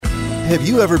Have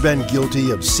you ever been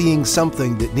guilty of seeing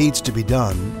something that needs to be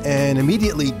done and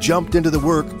immediately jumped into the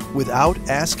work without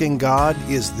asking God,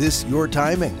 is this your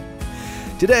timing?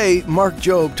 Today, Mark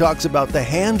Jobe talks about the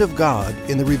hand of God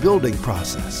in the rebuilding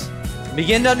process.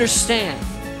 Begin to understand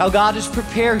how God has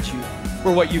prepared you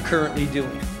for what you're currently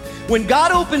doing. When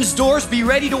God opens doors, be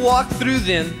ready to walk through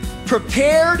them,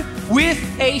 prepared with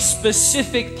a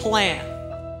specific plan.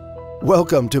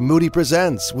 Welcome to Moody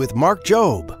Presents with Mark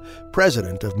Jobe,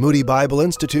 president of Moody Bible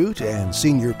Institute and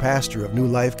senior pastor of New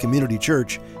Life Community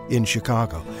Church in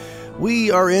Chicago. We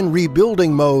are in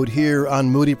rebuilding mode here on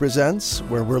Moody Presents,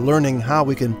 where we're learning how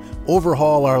we can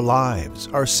overhaul our lives,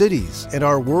 our cities, and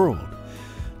our world.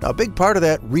 Now, a big part of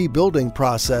that rebuilding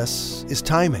process is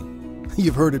timing.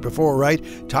 You've heard it before,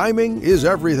 right? Timing is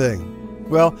everything.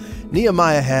 Well,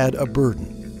 Nehemiah had a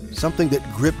burden, something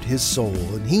that gripped his soul,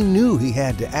 and he knew he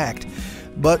had to act,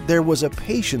 but there was a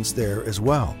patience there as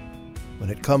well. When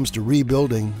it comes to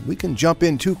rebuilding, we can jump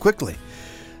in too quickly.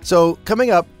 So, coming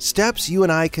up, steps you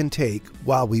and I can take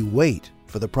while we wait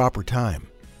for the proper time.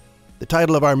 The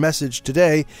title of our message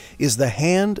today is The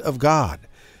Hand of God,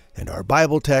 and our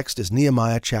Bible text is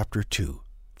Nehemiah chapter 2.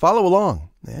 Follow along,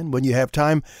 and when you have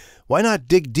time, why not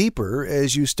dig deeper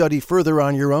as you study further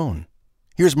on your own?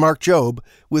 Here's Mark Jobe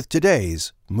with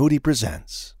today's Moody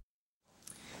Presents.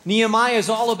 Nehemiah is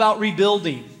all about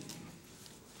rebuilding.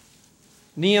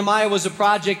 Nehemiah was a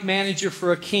project manager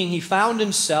for a king. He found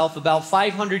himself about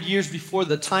 500 years before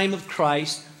the time of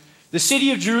Christ. The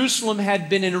city of Jerusalem had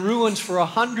been in ruins for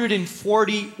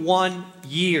 141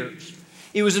 years.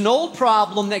 It was an old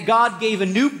problem that God gave a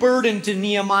new burden to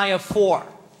Nehemiah for.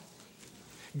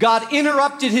 God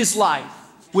interrupted his life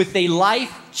with a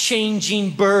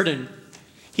life-changing burden.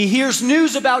 He hears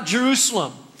news about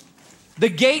Jerusalem. The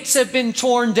gates have been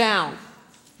torn down.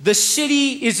 The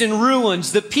city is in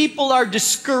ruins. The people are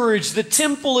discouraged. The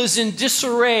temple is in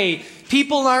disarray.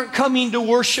 People aren't coming to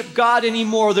worship God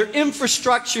anymore. Their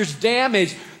infrastructure is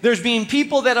damaged. There's being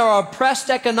people that are oppressed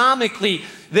economically.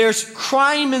 There's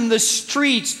crime in the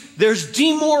streets. There's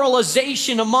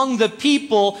demoralization among the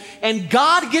people. And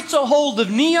God gets a hold of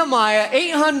Nehemiah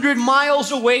 800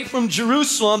 miles away from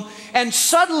Jerusalem. And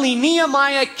suddenly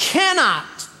Nehemiah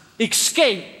cannot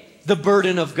escape the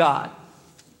burden of God.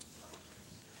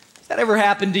 Has that ever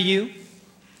happened to you?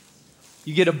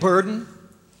 You get a burden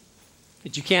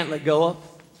that you can't let go of?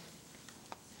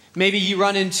 Maybe you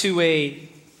run into a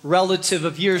relative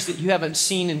of yours that you haven't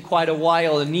seen in quite a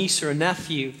while, a niece or a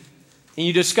nephew, and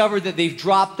you discover that they've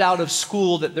dropped out of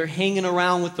school, that they're hanging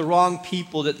around with the wrong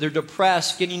people, that they're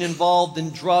depressed, getting involved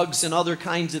in drugs and other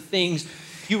kinds of things.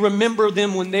 You remember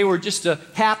them when they were just a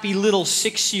happy little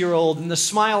 6-year-old and the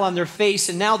smile on their face,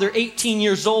 and now they're 18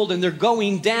 years old and they're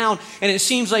going down, and it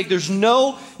seems like there's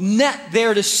no net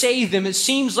there to save them. It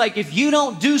seems like if you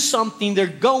don't do something, they're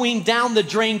going down the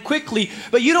drain quickly,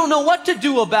 but you don't know what to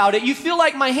do about it. You feel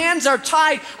like my hands are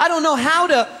tied. I don't know how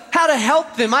to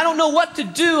help them. I don't know what to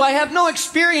do. I have no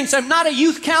experience. I'm not a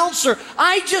youth counselor.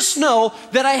 I just know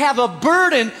that I have a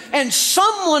burden and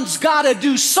someone's got to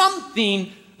do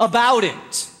something about it.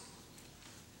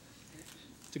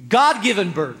 It's a God-given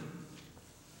burden.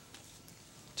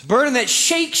 It's a burden that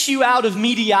shakes you out of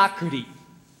mediocrity,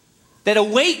 that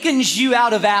awakens you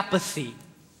out of apathy,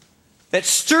 that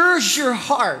stirs your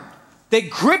heart,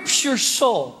 that grips your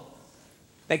soul,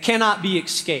 that cannot be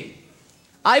escaped.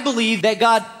 I believe that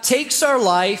God takes our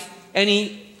life and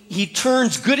He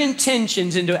turns good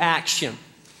intentions into action.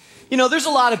 You know, there's a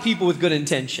lot of people with good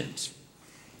intentions.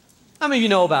 How many of you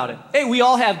know about it? Hey, we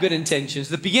all have good intentions.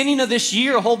 The beginning of this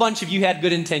year, a whole bunch of you had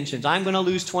good intentions. I'm going to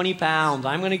lose 20 pounds.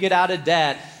 I'm going to get out of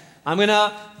debt. I'm going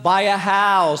to buy a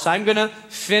house. I'm going to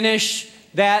finish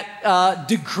that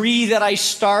degree that I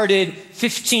started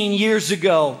 15 years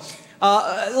ago.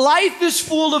 Life is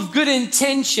full of good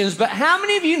intentions, but how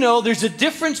many of you know there's a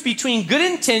difference between good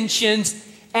intentions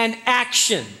and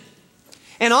action?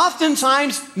 And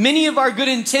oftentimes, many of our good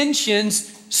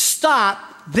intentions stop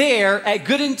there at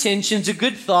good intentions, a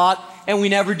good thought, and we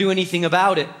never do anything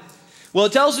about it. Well,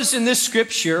 it tells us in this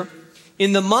scripture,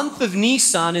 in the month of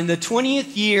Nisan, in the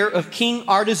 20th year of King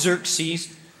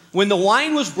Artaxerxes, when the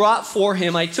wine was brought for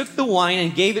him, I took the wine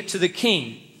and gave it to the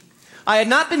king. I had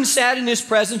not been sad in his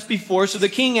presence before, so the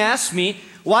king asked me,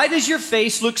 "Why does your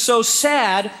face look so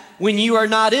sad when you are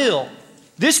not ill?"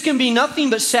 This can be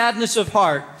nothing but sadness of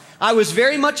heart. I was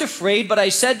very much afraid, but I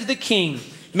said to the king,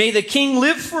 "May the king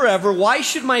live forever. Why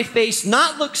should my face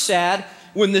not look sad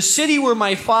when the city where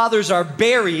my fathers are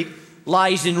buried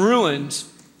lies in ruins,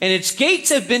 and its gates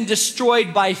have been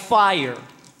destroyed by fire?"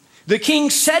 The king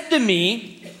said to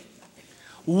me,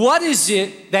 "What is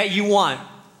it that you want?"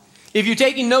 If you're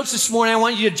taking notes this morning, I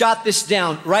want you to jot this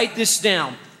down. Write this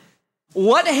down.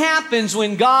 What happens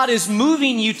when God is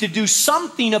moving you to do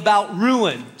something about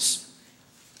ruins?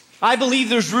 I believe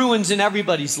there's ruins in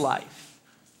everybody's life.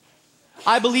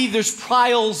 I believe there's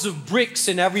piles of bricks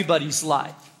in everybody's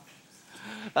life.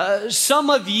 Some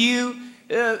of you,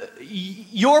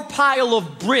 your pile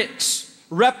of bricks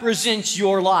represents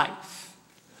your life.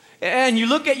 And you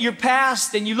look at your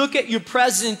past, and you look at your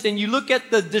present, and you look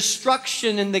at the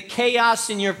destruction and the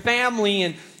chaos in your family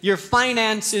and your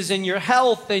finances and your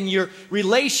health and your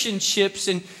relationships.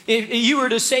 And if you were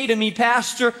to say to me,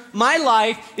 Pastor, my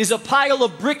life is a pile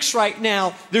of bricks right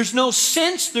now. There's no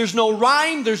sense, there's no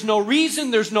rhyme, there's no reason,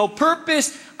 there's no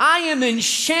purpose. I am in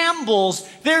shambles.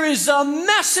 There is a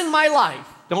mess in my life.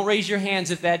 Don't raise your hands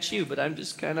if that's you, but I'm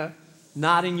just kind of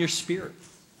nodding your spirit.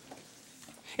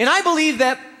 And I believe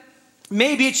that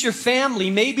maybe it's your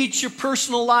family, maybe it's your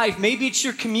personal life, maybe it's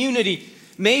your community,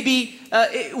 maybe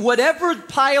whatever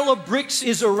pile of bricks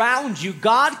is around you,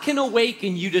 God can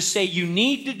awaken you to say you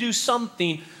need to do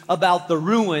something about the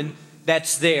ruin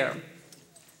that's there.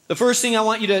 The first thing I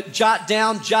want you to jot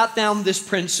down this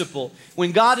principle.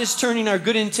 When God is turning our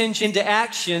good intention into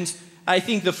actions, I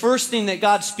think the first thing that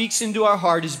God speaks into our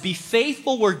heart is be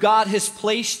faithful where God has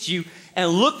placed you and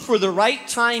look for the right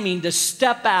timing to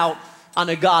step out on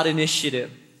a God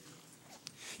initiative.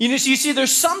 You see,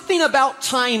 there's something about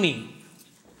timing.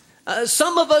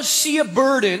 Some of us see a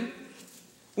burden.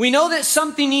 We know that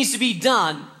something needs to be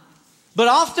done, but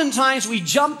oftentimes we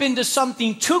jump into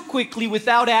something too quickly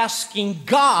without asking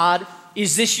God,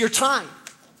 is this your time?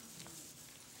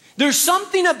 There's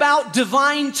something about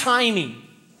divine timing.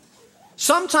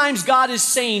 Sometimes God is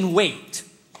saying, wait.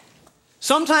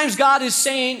 Sometimes God is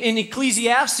saying in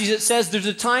Ecclesiastes, it says there's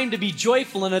a time to be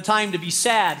joyful and a time to be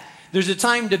sad. There's a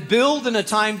time to build and a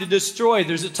time to destroy.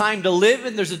 There's a time to live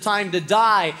and there's a time to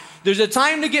die. There's a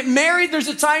time to get married. There's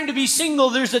a time to be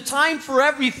single. There's a time for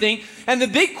everything. And the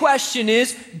big question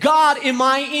is, God, am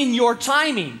I in your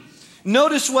timing?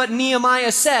 Notice what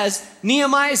Nehemiah says.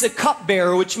 Nehemiah is a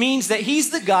cupbearer, which means that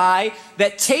he's the guy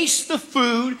that tastes the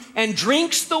food and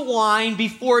drinks the wine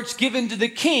before it's given to the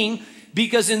king.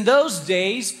 Because in those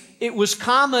days, it was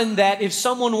common that if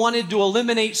someone wanted to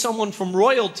eliminate someone from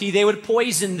royalty, they would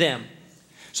poison them.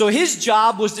 So his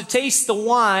job was to taste the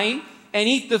wine and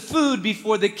eat the food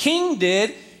before the king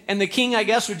did. And the king, I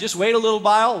guess, would just wait a little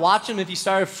while, watch him. If he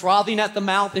started frothing at the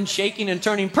mouth and shaking and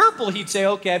turning purple, he'd say,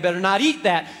 okay, I better not eat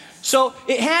that. So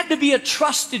it had to be a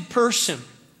trusted person.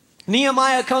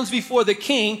 Nehemiah comes before the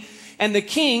king, and the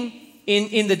king,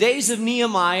 in the days of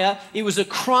Nehemiah, it was a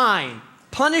crime,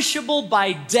 punishable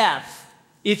by death,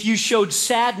 if you showed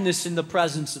sadness in the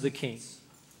presence of the king.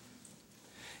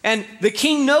 And the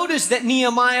king noticed that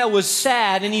Nehemiah was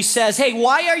sad, and he says, hey,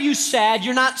 why are you sad?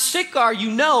 You're not sick, are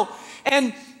you? No.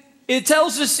 And it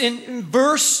tells us in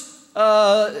verse,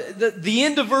 the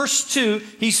end of verse 2,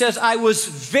 he says, I was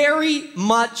very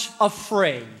much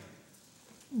afraid.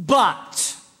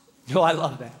 But, oh, I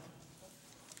love that.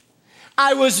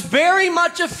 I was very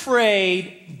much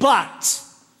afraid, but.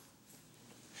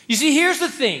 You see, here's the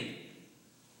thing.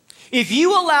 If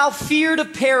you allow fear to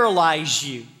paralyze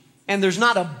you, and there's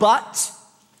not a but,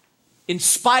 in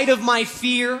spite of my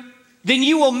fear, then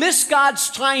you will miss God's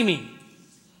timing.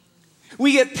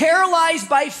 We get paralyzed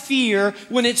by fear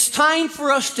when it's time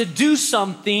for us to do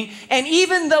something, and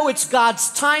even though it's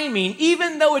God's timing,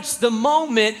 even though it's the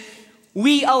moment,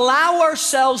 we allow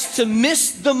ourselves to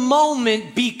miss the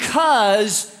moment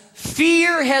because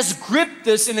fear has gripped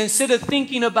us, and instead of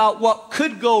thinking about what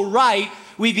could go right,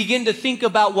 we begin to think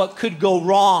about what could go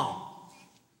wrong.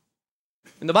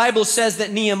 And the Bible says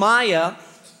that Nehemiah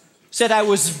said, I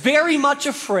was very much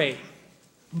afraid,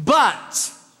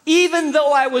 but even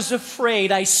though I was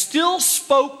afraid, I still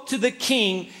spoke to the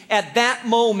king at that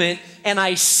moment, and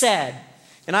I said,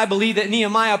 and I believe that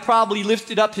Nehemiah probably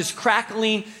lifted up his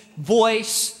crackling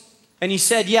voice, and he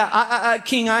said, yeah,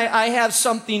 King, I have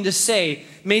something to say.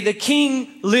 May the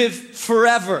king live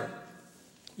forever.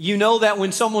 You know that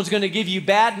when someone's going to give you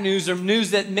bad news or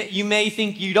news that you may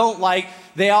think you don't like,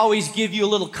 they always give you a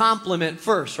little compliment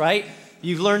first, right?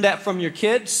 You've learned that from your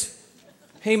kids.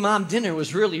 Hey, Mom, dinner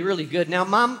was really, really good. Now,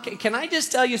 Mom, can I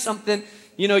just tell you something?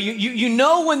 You know, you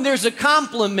know when there's a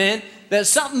compliment that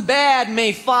something bad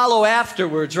may follow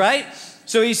afterwards, right?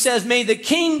 So he says, may the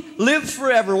king live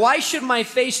forever. Why should my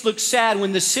face look sad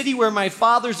when the city where my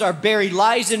fathers are buried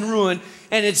lies in ruin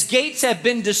and its gates have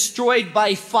been destroyed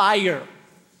by fire?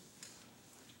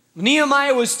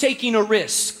 Nehemiah was taking a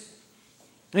risk.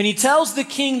 And he tells the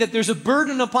king that there's a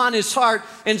burden upon his heart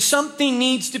and something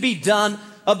needs to be done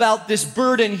about this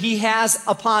burden he has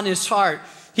upon his heart.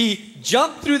 He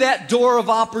jumped through that door of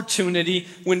opportunity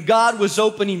when God was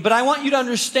opening. But I want you to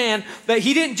understand that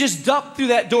he didn't just jump through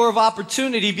that door of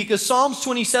opportunity, because Psalms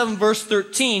 27 verse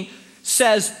 13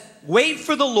 says, wait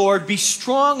for the Lord, be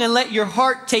strong and let your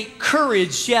heart take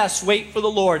courage. Yes, wait for the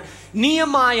Lord.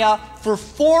 Nehemiah for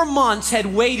 4 months had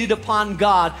waited upon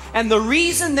God. And the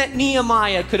reason that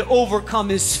Nehemiah could overcome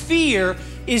his fear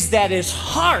is that his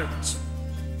heart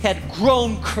had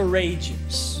grown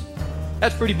courageous.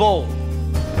 That's pretty bold.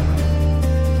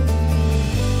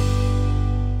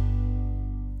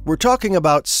 We're talking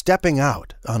about stepping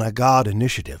out on a God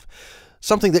initiative,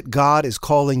 something that God is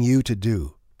calling you to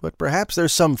do. But perhaps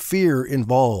there's some fear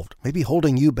involved, maybe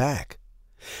holding you back.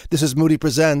 This is Moody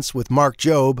Presents with Mark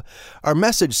Jobe. Our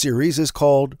message series is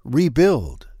called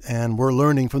Rebuild, and we're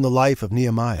learning from the life of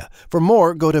Nehemiah. For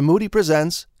more, go to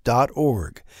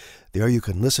moodypresents.org. There you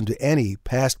can listen to any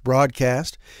past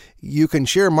broadcast. You can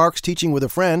share Mark's teaching with a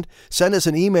friend, send us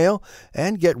an email,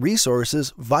 and get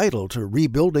resources vital to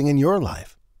rebuilding in your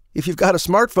life. If you've got a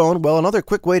smartphone, well, another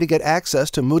quick way to get access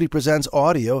to Moody Presents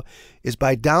audio is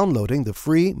by downloading the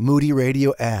free Moody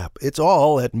Radio app. It's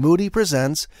all at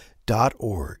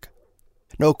moodypresents.org.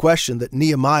 No question that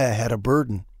Nehemiah had a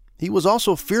burden. He was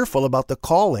also fearful about the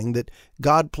calling that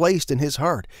God placed in his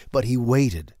heart, but he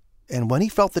waited. And when he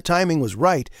felt the timing was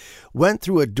right, went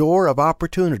through a door of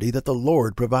opportunity that the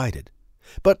Lord provided.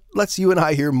 But let's you and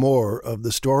I hear more of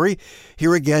the story.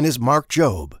 Here again is Mark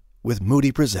Jobe with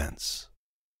Moody Presents.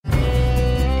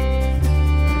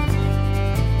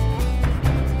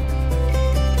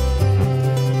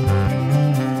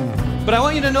 But I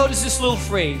want you to notice this little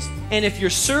phrase, and if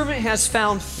your servant has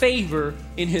found favor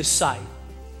in his sight.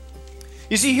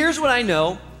 You see, here's what I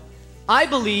know. I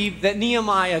believe that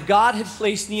Nehemiah, God had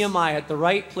placed Nehemiah at the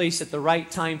right place at the right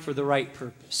time for the right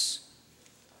purpose.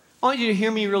 I want you to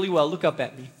hear me really well. Look up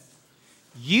at me.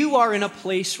 You are in a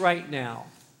place right now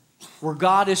where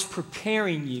God is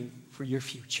preparing you for your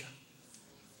future.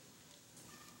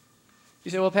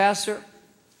 You say, well, Pastor,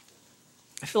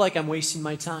 I feel like I'm wasting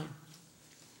my time.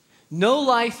 No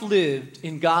life lived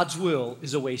in God's will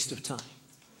is a waste of time.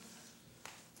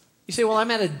 You say, well,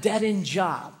 I'm at a dead-end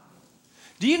job.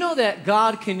 Do you know that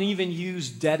God can even use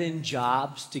dead-end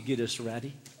jobs to get us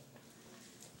ready?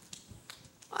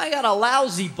 I got a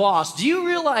lousy boss. Do you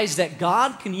realize that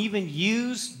God can even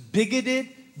use bigoted,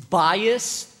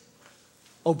 biased,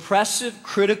 oppressive,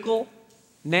 critical,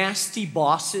 nasty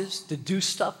bosses to do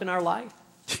stuff in our life?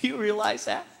 Do you realize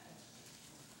that?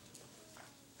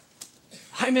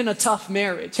 I'm in a tough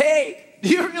marriage. Hey, do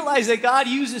you realize that God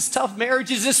uses tough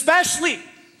marriages especially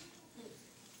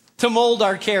to mold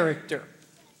our character?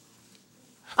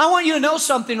 I want you to know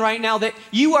something right now, that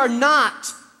you are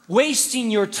not wasting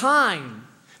your time.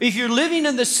 If you're living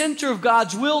in the center of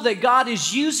God's will, that God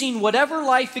is using whatever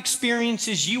life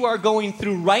experiences you are going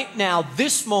through right now,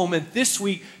 this moment, this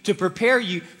week, to prepare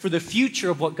you for the future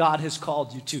of what God has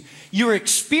called you to. Your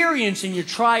experience and your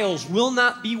trials will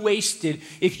not be wasted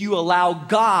if you allow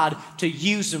God to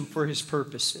use them for His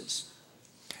purposes.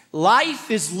 Life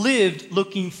is lived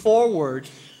looking forward,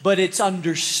 but it's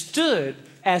understood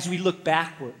as we look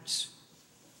backwards.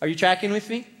 Are you tracking with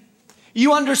me?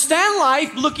 You understand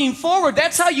life looking forward.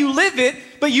 That's how you live it,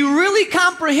 but you really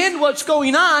comprehend what's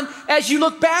going on as you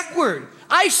look backward.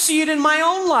 I see it in my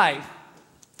own life.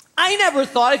 I never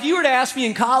thought, if you were to ask me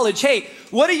in college, hey,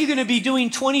 what are you going to be doing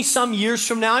 20-some years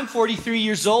from now? I'm 43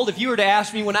 years old. If you were to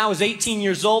ask me when I was 18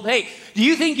 years old, hey, do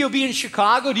you think you'll be in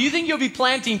Chicago? Do you think you'll be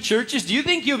planting churches? Do you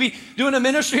think you'll be doing a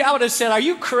ministry? I would have said, are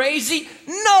you crazy?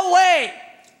 No way.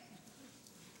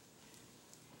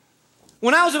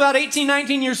 When I was about 18,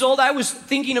 19 years old, I was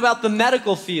thinking about the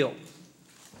medical field.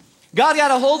 God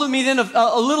got a hold of me then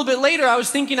a little bit later. I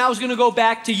was thinking I was going to go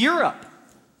back to Europe.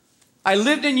 I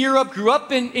lived in Europe, grew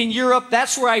up in Europe.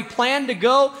 That's where I planned to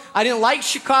go. I didn't like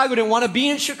Chicago, didn't want to be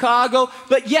in Chicago.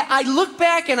 But yet I look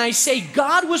back and I say,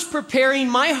 God was preparing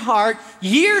my heart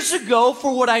years ago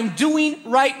for what I'm doing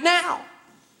right now.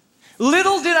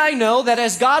 Little did I know that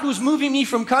as God was moving me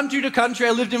from country to country, I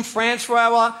lived in France for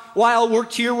a while,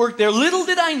 worked here, worked there. Little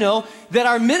did I know that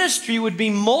our ministry would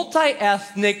be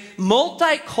multi-ethnic,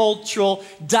 multicultural,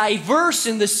 diverse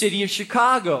in the city of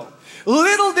Chicago.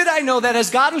 Little did I know that as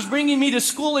God was bringing me to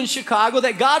school in Chicago,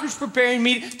 that God was preparing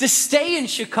me to stay in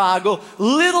Chicago.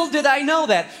 Little did I know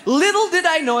that. Little did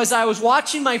I know as I was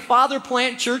watching my father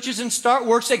plant churches and start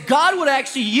works, that God would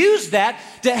actually use that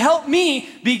to help me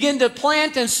begin to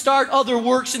plant and start other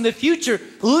works in the future.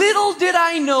 Little did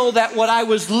I know that what I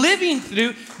was living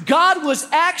through, God was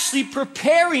actually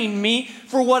preparing me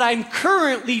for what I'm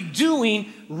currently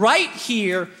doing right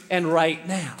here and right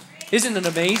now. Isn't it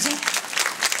amazing?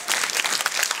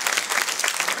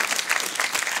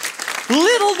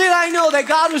 Little did I know that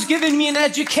God was giving me an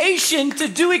education to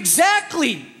do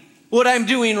exactly what I'm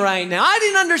doing right now. I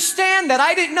didn't understand that.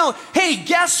 I didn't know. Hey,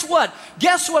 guess what?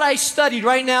 Guess what I studied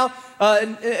right now?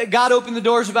 God opened the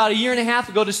doors about 1.5 years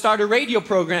ago to start a radio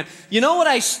program. You know what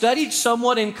I studied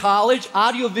somewhat in college?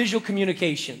 Audiovisual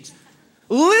communications.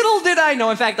 Little did I know.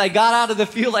 In fact, I got out of the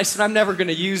field. I said, I'm never going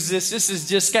to use this. This is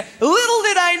just... Little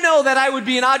did I know that I would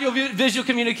be in audiovisual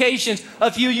communications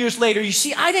a few years later. You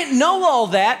see, I didn't know all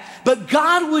that, but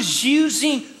God was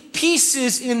using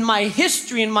pieces in my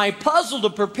history, in my puzzle, to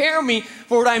prepare me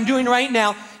for what I'm doing right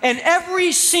now. And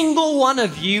every single one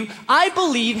of you, I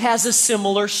believe, has a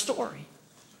similar story.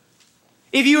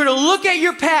 If you were to look at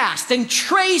your past and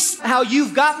trace how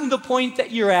you've gotten to the point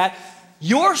that you're at,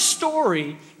 your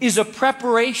story is a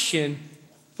preparation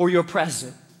for your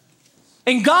present.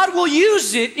 And God will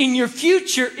use it in your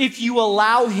future if you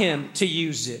allow Him to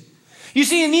use it. You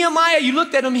see, in Nehemiah, you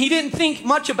looked at him, he didn't think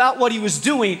much about what he was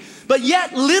doing, but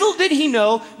yet little did he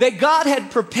know that God had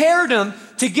prepared him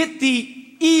to get the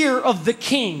ear of the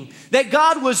king, that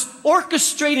God was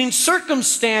orchestrating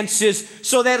circumstances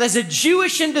so that as a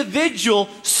Jewish individual,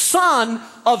 son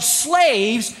of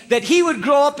slaves, that he would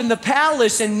grow up in the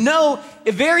palace and know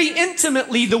very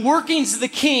intimately the workings of the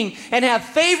king and have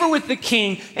favor with the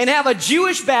king and have a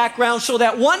Jewish background so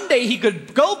that one day he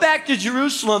could go back to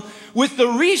Jerusalem with the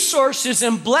resources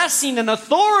and blessing and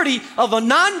authority of a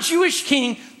non-Jewish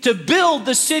king to build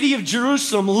the city of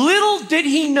Jerusalem. Little did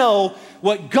he know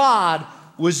what God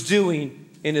was doing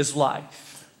in his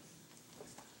life.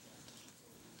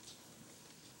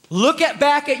 Look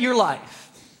back at your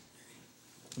life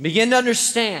and begin to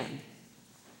understand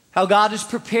how God has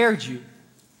prepared you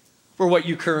for what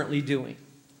you're currently doing.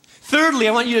 Thirdly,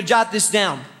 I want you to jot this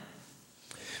down.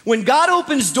 When God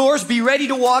opens doors, be ready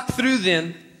to walk through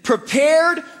them,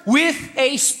 prepared with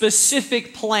a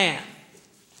specific plan.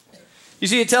 You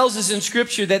see, it tells us in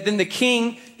Scripture that then the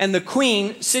king and the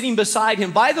queen sitting beside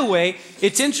him. By the way,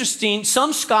 it's interesting.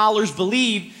 Some scholars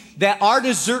believe that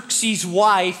Artaxerxes'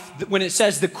 wife, when it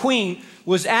says the queen,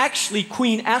 was actually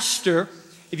Queen Esther.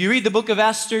 If you read the book of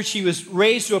Esther, she was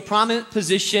raised to a prominent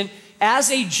position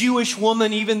as a Jewish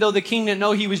woman, even though the king didn't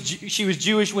know she was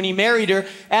Jewish when he married her,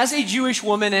 as a Jewish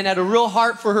woman, and had a real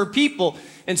heart for her people.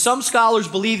 And some scholars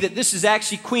believe that this is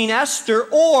actually Queen Esther,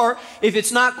 or if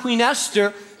it's not Queen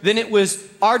Esther, then it was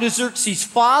Artaxerxes'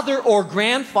 father or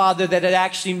grandfather that had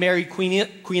actually married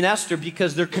Queen Esther,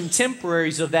 because they're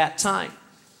contemporaries of that time.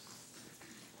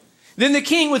 Then the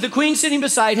king, with the queen sitting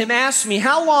beside him, asked me,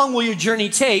 "How long will your journey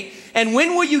take? And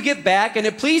when will you get back?" And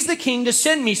it pleased the king to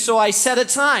send me, so I set a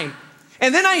time.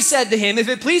 And then I said to him, "If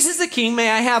it pleases the king, may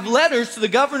I have letters to the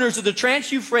governors of the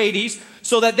Trans-Euphrates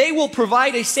so that they will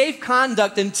provide a safe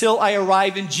conduct until I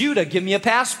arrive in Judah. Give me a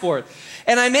passport.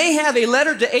 And I may have a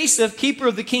letter to Asaph, keeper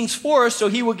of the king's forest, so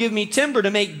he will give me timber to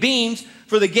make beams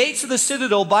for the gates of the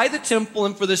citadel by the temple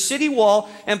and for the city wall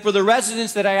and for the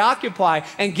residence that I occupy,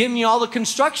 and give me all the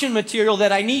construction material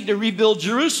that I need to rebuild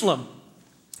Jerusalem."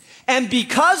 And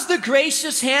because the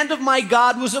gracious hand of my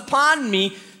God was upon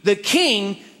me, the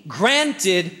king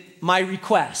granted my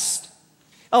request.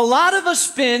 A lot of us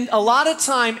spend a lot of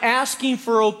time asking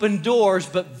for open doors,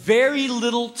 but very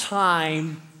little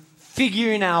time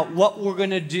figuring out what we're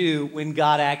going to do when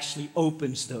God actually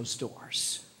opens those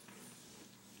doors.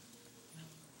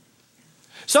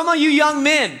 Some of you young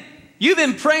men, you've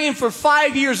been praying for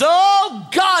 5 years. "Oh,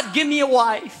 God, give me a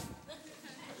wife.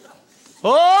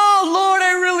 Oh, Lord,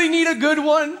 I really need a good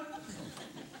one.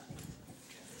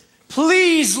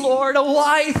 Please, Lord, a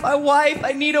wife,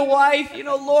 I need a wife. You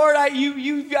know, Lord,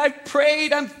 I've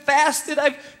prayed, I've fasted,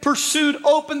 I've pursued,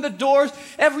 opened the doors."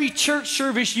 Every church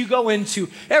service you go into,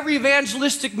 every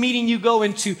evangelistic meeting you go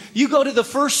into, you go to the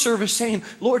first service saying,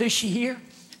 "Lord, is she here?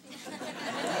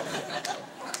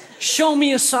 Show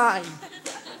me a sign."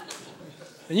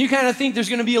 And you kind of think there's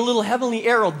going to be a little heavenly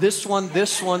arrow. This one,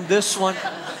 this one, this one.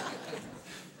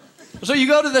 So you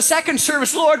go to the second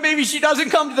service. "Lord, maybe she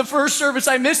doesn't come to the first service.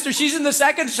 I missed her. She's in the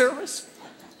second service."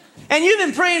 And you've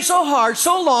been praying so hard,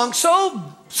 so long,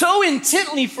 so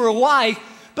intently for a wife.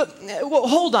 But well,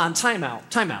 hold on, time out.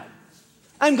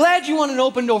 I'm glad you want an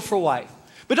open door for a wife.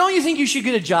 But don't you think you should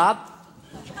get a job?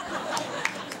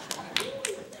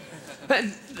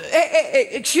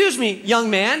 Excuse me,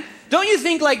 young man. Don't you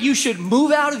think like you should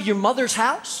move out of your mother's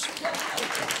house?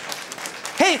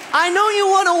 Hey, I know you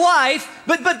want a wife,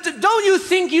 but don't you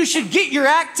think you should get your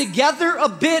act together a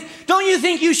bit? Don't you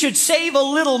think you should save a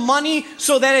little money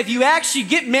so that if you actually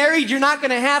get married, you're not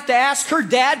going to have to ask her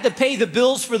dad to pay the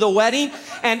bills for the wedding?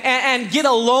 and get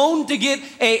a loan to get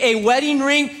a wedding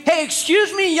ring. Hey,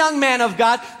 excuse me, young man of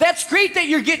God, that's great that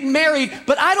you're getting married,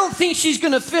 but I don't think she's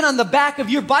going to fit on the back of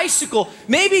your bicycle.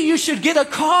 Maybe you should get a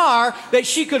car that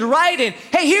she could ride in.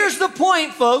 Hey, here's the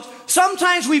point, folks.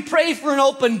 Sometimes we pray for an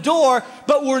open door,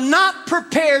 but we're not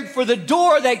prepared for the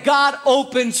door that God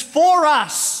opens for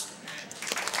us.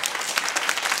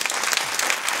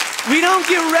 We don't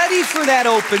get ready for that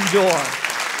open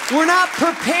door. We're not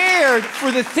prepared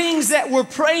for the things that we're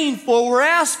praying for. We're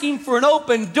asking for an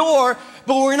open door,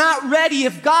 but we're not ready.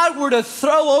 If God were to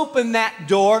throw open that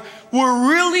door, we're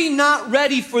really not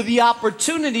ready for the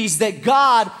opportunities that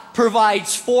God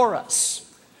provides for us.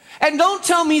 And don't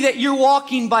tell me that you're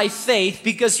walking by faith,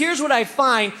 because here's what I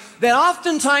find, that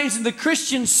oftentimes in the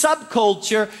Christian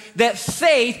subculture, that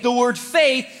faith, the word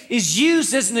faith, is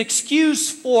used as an excuse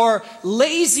for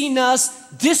laziness,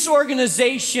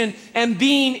 disorganization, and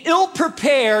being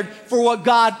ill-prepared for what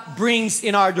God brings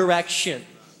in our direction.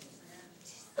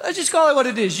 Let's just call it what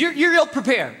it is. You're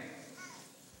ill-prepared.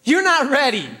 You're not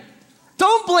ready.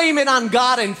 Don't blame it on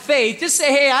God and faith. Just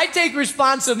say, hey, I take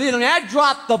responsibility. I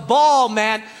dropped the ball,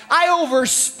 man. I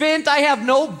overspent. I have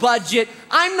no budget.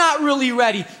 I'm not really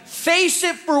ready. Face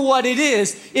it for what it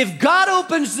is. If God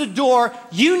opens the door,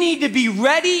 you need to be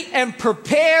ready and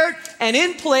prepared and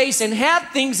in place and have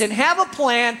things and have a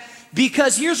plan,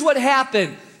 because here's what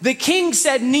happened. The king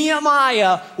said,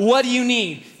 Nehemiah, what do you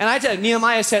need? And I tell you,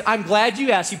 Nehemiah said, I'm glad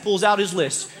you asked. He pulls out his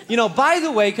list. You know, by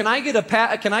the way, can I get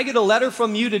a letter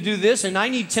from you to do this? And I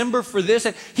need timber for this.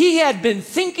 And he had been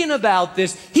thinking about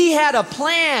this. He had a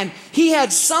plan. He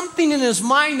had something in his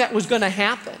mind that was going to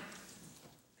happen.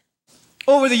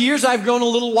 Over the years, I've grown a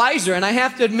little wiser. And I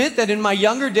have to admit that in my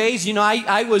younger days, you know,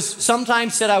 I was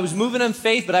sometimes said I was moving in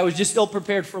faith, but I was just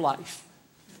ill-prepared for life.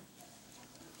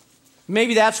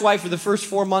 Maybe that's why for the first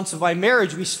 4 months of my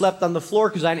marriage, we slept on the floor,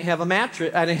 because I didn't have a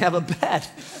mattress. I didn't have a bed.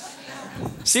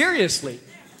 Seriously.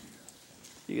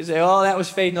 You can say, oh, that was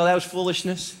faith. No, that was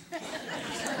foolishness.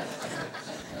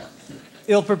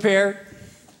 Ill-prepared.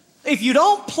 If you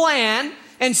don't plan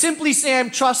and simply say, I'm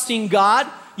trusting God,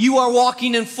 you are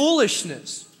walking in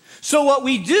foolishness. So what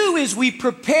we do is we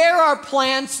prepare our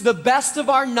plans to the best of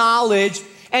our knowledge,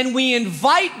 and we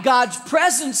invite God's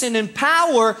presence and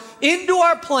power into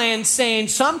our plans, saying,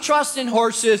 some trust in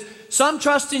horses, some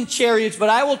trust in chariots, but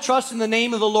I will trust in the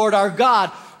name of the Lord our God.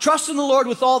 Trust in the Lord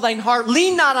with all thine heart.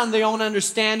 Lean not on thy own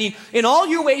understanding. In all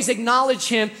your ways acknowledge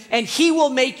him, and he will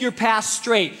make your path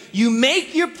straight. You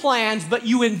make your plans, but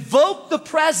you invoke the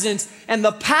presence and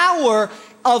the power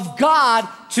of God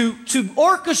to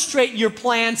orchestrate your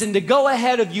plans and to go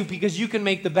ahead of you, because you can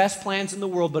make the best plans in the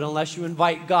world, but unless you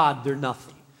invite God, they're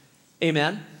nothing.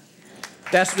 Amen?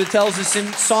 That's what it tells us in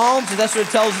Psalms, and that's what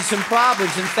it tells us in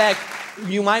Proverbs. In fact,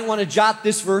 you might want to jot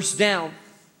this verse down.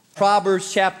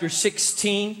 Proverbs chapter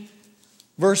 16,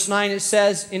 verse 9, it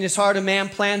says, in his heart a man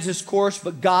plans his course,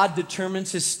 but God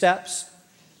determines his steps.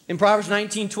 In Proverbs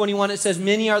 19:21, it says,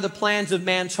 many are the plans of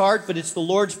man's heart, but it's the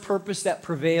Lord's purpose that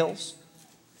prevails.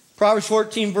 Proverbs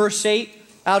 14, verse 8,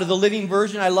 out of the Living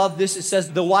Version, I love this. It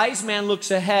says, the wise man looks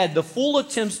ahead. The fool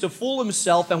attempts to fool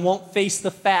himself and won't face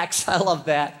the facts. I love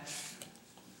that.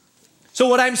 So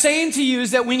what I'm saying to you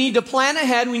is that we need to plan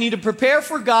ahead. We need to prepare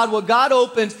for God, what God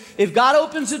opens. If God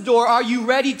opens the door, are you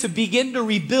ready to begin to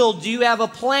rebuild? Do you have a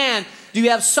plan? Do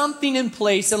you have something in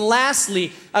place? And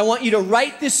lastly, I want you to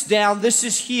write this down. This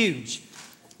is huge.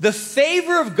 The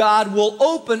favor of God will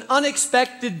open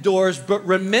unexpected doors, but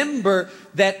remember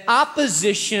that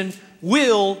opposition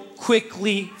will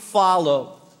quickly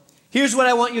follow. Here's what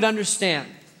I want you to understand.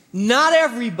 Not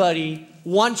everybody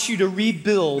wants you to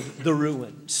rebuild the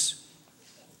ruins.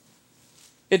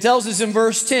 It tells us in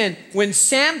verse 10, when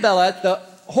Sanballat the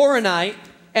Horonite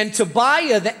and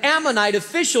Tobiah the Ammonite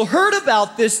official heard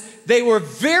about this, they were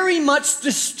very much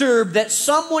disturbed that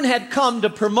someone had come to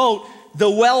promote the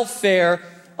welfare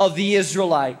of the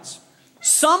Israelites.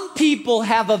 Some people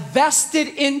have a vested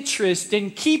interest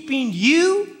in keeping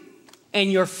you and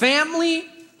your family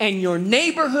and your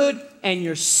neighborhood and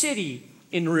your city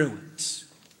in ruins.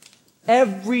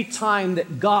 Every time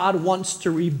that God wants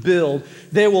to rebuild,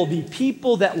 there will be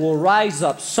people that will rise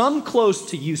up, some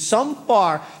close to you, some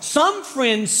far, some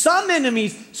friends, some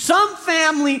enemies, some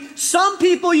family, some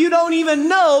people you don't even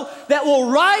know, that will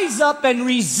rise up and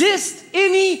resist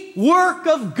any work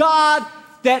of God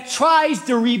that tries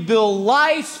to rebuild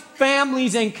lives,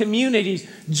 families, and communities.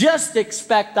 Just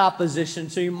expect opposition,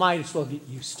 so you might as well get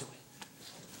used to it.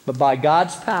 But by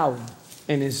God's power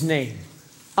and his name,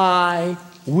 I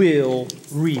will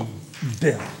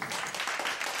rebuild.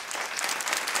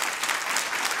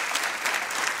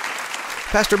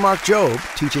 Pastor Mark Jobe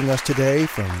teaching us today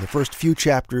from the first few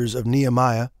chapters of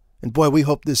Nehemiah. And boy, we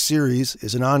hope this series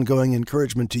is an ongoing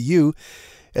encouragement to you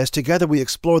as together we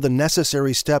explore the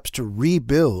necessary steps to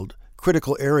rebuild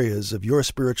critical areas of your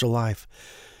spiritual life.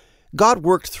 God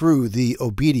worked through the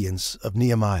obedience of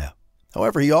Nehemiah.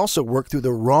 However, he also worked through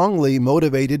the wrongly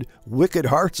motivated, wicked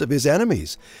hearts of his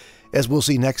enemies, as we'll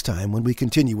see next time when we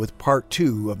continue with part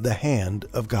 2 of The Hand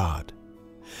of God.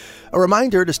 A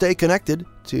reminder to stay connected.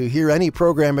 To hear any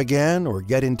program again or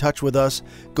get in touch with us,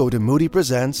 go to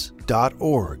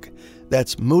moodypresents.org.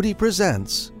 That's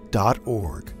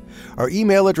moodypresents.org. Our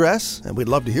email address, and we'd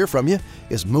love to hear from you,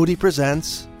 is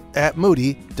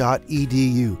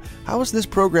moodypresents@moody.edu. How is this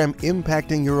program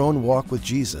impacting your own walk with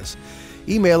Jesus?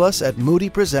 Email us at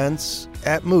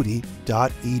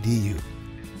moodypresents@moody.edu.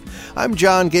 I'm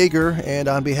John Gager, and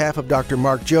on behalf of Dr.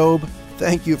 Mark Jobe,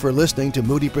 thank you for listening to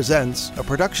Moody Presents, a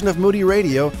production of Moody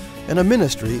Radio and a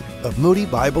ministry of Moody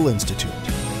Bible Institute.